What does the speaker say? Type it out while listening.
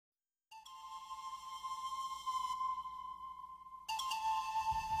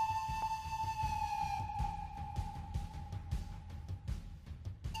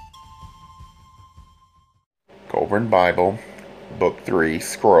Kolbrin Bible, Book 3,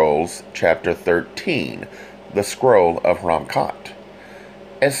 Scrolls, Chapter 13, The Scroll of Ramkat.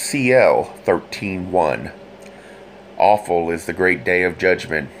 SCL 13:1. Awful is the great day of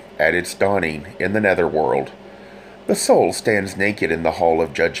judgment at its dawning in the netherworld. The soul stands naked in the hall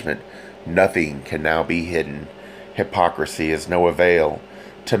of judgment. Nothing can now be hidden. Hypocrisy is no avail.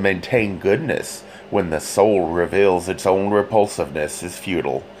 To maintain goodness when the soul reveals its own repulsiveness is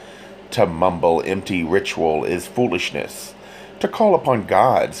futile. To mumble empty ritual is foolishness. To call upon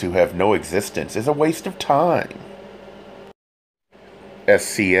gods who have no existence is a waste of time.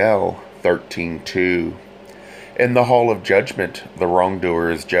 SCL 13:2. In the hall of judgment, the wrongdoer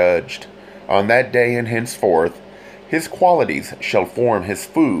is judged. On that day and henceforth, his qualities shall form his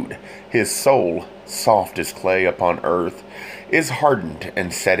food. His soul, soft as clay upon earth, is hardened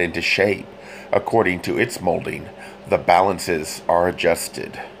and set into shape. According to its molding, the balances are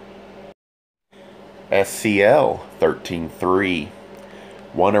adjusted. SCL 13:3.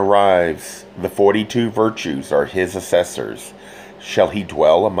 One arrives. The 42 virtues are his assessors. Shall he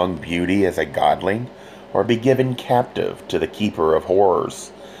dwell among beauty as a godling, or be given captive to the keeper of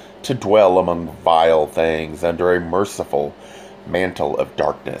horrors, to dwell among vile things under a merciful mantle of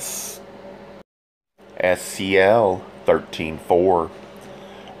darkness? SCL 13:4.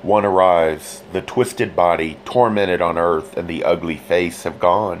 One arrives. The twisted body, tormented on earth, and the ugly face have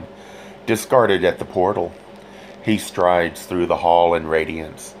gone, discarded at the portal. He strides through the hall in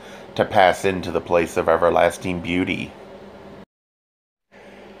radiance, to pass into the place of everlasting beauty.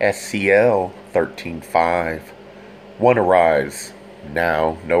 SCL 13:5. One arrives.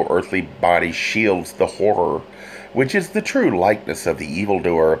 Now no earthly body shields the horror, which is the true likeness of the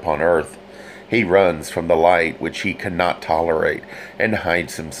evildoer upon earth. He runs from the light which he cannot tolerate, and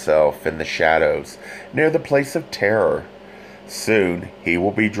hides himself in the shadows, near the place of terror. Soon he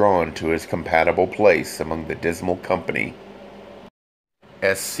will be drawn to his compatible place among the dismal company.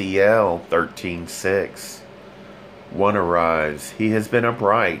 SCL 13:6. One arrives. He has been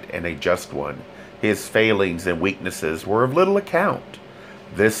upright and a just one. His failings and weaknesses were of little account.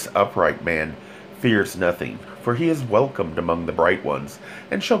 This upright man fears nothing, for he is welcomed among the bright ones,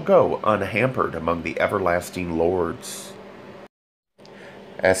 and shall go unhampered among the everlasting lords.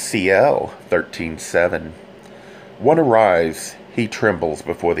 SCL 13:7. One arrives. He trembles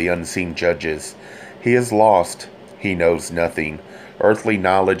before the unseen judges. He is lost. He knows nothing. Earthly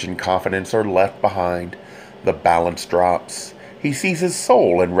knowledge and confidence are left behind. The balance drops. He sees his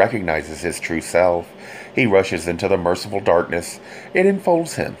soul and recognizes his true self. He rushes into the merciful darkness. It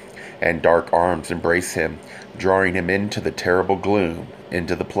enfolds him, and dark arms embrace him, drawing him into the terrible gloom,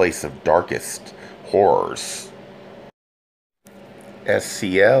 into the place of darkest horrors.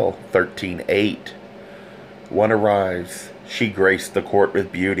 SCL 13:8. One arrives. She graced the court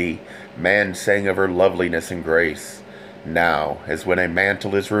with beauty. Man sang of her loveliness and grace. Now, as when a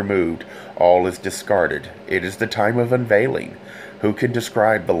mantle is removed, all is discarded. It is the time of unveiling. Who can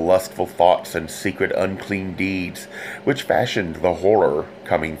describe the lustful thoughts and secret unclean deeds which fashioned the horror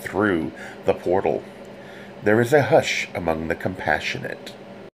coming through the portal? There is a hush among the compassionate.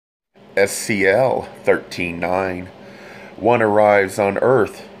 SCL 13:9. One arrives on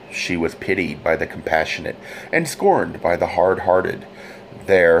earth. She was pitied by the compassionate and scorned by the hard-hearted.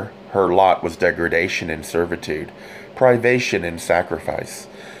 There her lot was degradation and servitude, privation and sacrifice.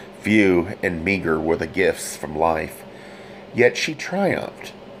 Few and meager were the gifts from life. Yet she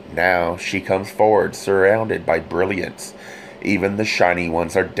triumphed. Now she comes forward surrounded by brilliance. Even the shiny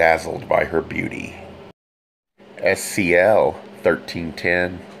ones are dazzled by her beauty. SCL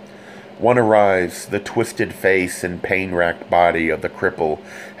 13:10. One arrives. The twisted face and pain-racked body of the cripple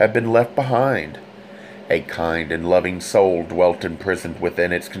have been left behind. A kind and loving soul dwelt imprisoned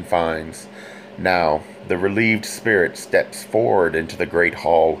within its confines. Now the relieved spirit steps forward into the great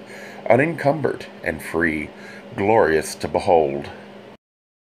hall, unencumbered and free, glorious to behold.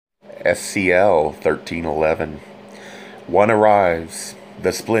 SCL 13:11. One arrives.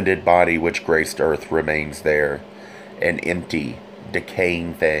 The splendid body which graced earth remains there, an empty,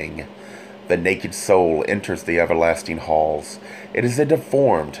 decaying thing. The naked soul enters the everlasting halls. It is a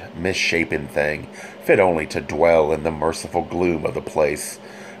deformed, misshapen thing, fit only to dwell in the merciful gloom of the place,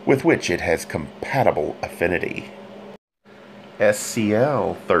 with which it has compatible affinity.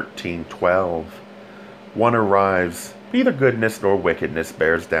 SCL 13:12. One arrives. Neither goodness nor wickedness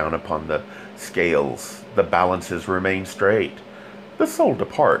bears down upon the scales. The balances remain straight. The soul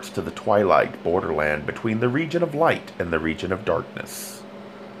departs to the twilight borderland between the region of light and the region of darkness.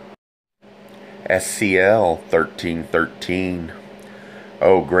 SCL 13:13.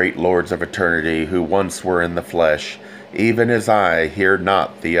 O great lords of eternity, who once were in the flesh, even as I hear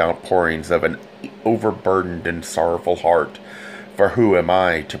not the outpourings of an overburdened and sorrowful heart. For who am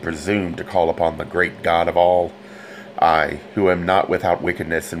I to presume to call upon the great God of all? I, who am not without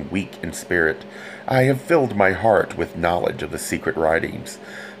wickedness and weak in spirit, I have filled my heart with knowledge of the secret writings,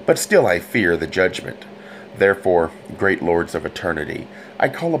 but still I fear the judgment. Therefore, great lords of eternity, I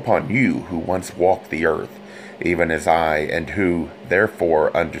call upon you who once walked the earth, even as I, and who,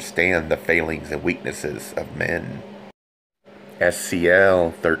 therefore, understand the failings and weaknesses of men.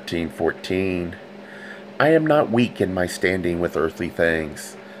 SCL 1314. I am not weak in my standing with earthly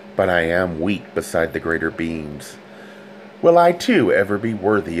things, but I am weak beside the greater beings. Will I too ever be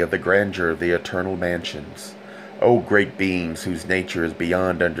worthy of the grandeur of the eternal mansions? O great beings whose nature is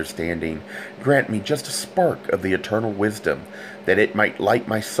beyond understanding, grant me just a spark of the eternal wisdom, that it might light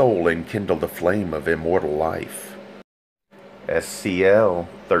my soul and kindle the flame of immortal life. SCL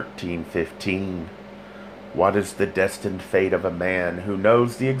 1315. What is the destined fate of a man who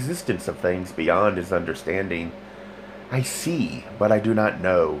knows the existence of things beyond his understanding? I see, but I do not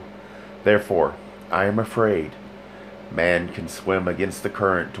know. Therefore, I am afraid. Man can swim against the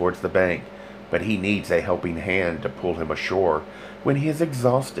current towards the bank, but he needs a helping hand to pull him ashore when he is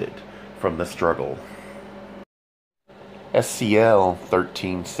exhausted from the struggle. SCL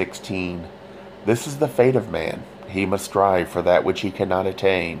 1316. This is the fate of man. He must strive for that which he cannot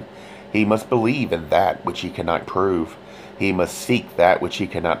attain. He must believe in that which he cannot prove. He must seek that which he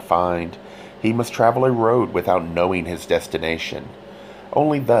cannot find. He must travel a road without knowing his destination.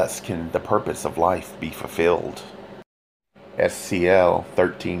 Only thus can the purpose of life be fulfilled. SCL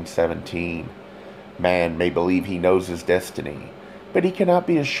 1317. Man may believe he knows his destiny, but he cannot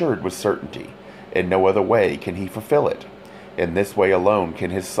be assured with certainty. In no other way can he fulfill it. In this way alone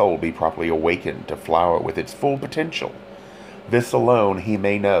can his soul be properly awakened to flower with its full potential. This alone he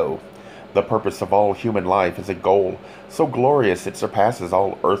may know. The purpose of all human life is a goal so glorious it surpasses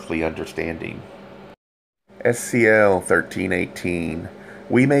all earthly understanding. SCL 1318.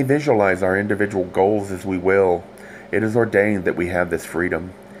 We may visualize our individual goals as we will. It is ordained that we have this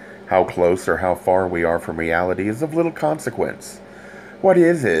freedom. How close or how far we are from reality is of little consequence. What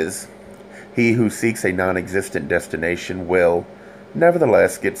is, he who seeks a non-existent destination will,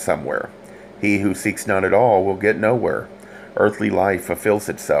 nevertheless, get somewhere. He who seeks not at all will get nowhere. Earthly life fulfills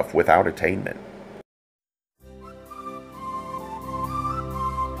itself without attainment.